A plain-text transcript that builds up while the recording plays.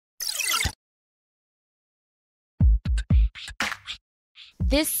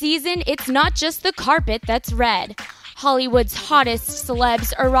This season, it's not just the carpet that's red. Hollywood's hottest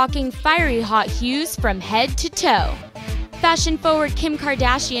celebs are rocking fiery hot hues from head to toe. Fashion-forward Kim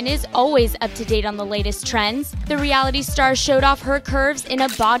Kardashian is always up to date on the latest trends. The reality star showed off her curves in a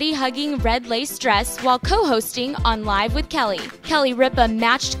body-hugging red lace dress while co-hosting on Live with Kelly. Kelly Ripa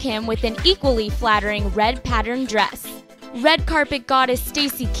matched Kim with an equally flattering red patterned dress. Red carpet goddess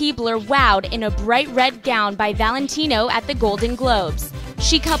Stacy Keibler wowed in a bright red gown by Valentino at the Golden Globes.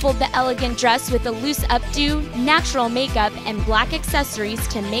 She coupled the elegant dress with a loose updo, natural makeup, and black accessories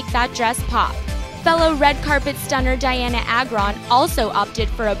to make that dress pop. Fellow red carpet stunner Diana Agron also opted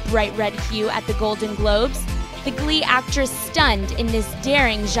for a bright red hue at the Golden Globes. The Glee actress stunned in this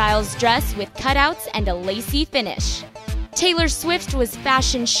daring Giles dress with cutouts and a lacy finish. Taylor Swift was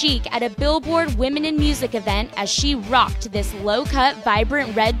fashion chic at a Billboard Women in Music event as she rocked this low-cut,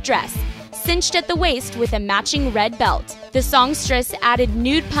 vibrant red dress, cinched at the waist with a matching red belt. The songstress added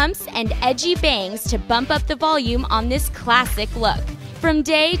nude pumps and edgy bangs to bump up the volume on this classic look. From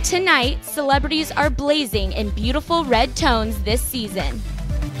day to night, celebrities are blazing in beautiful red tones this season.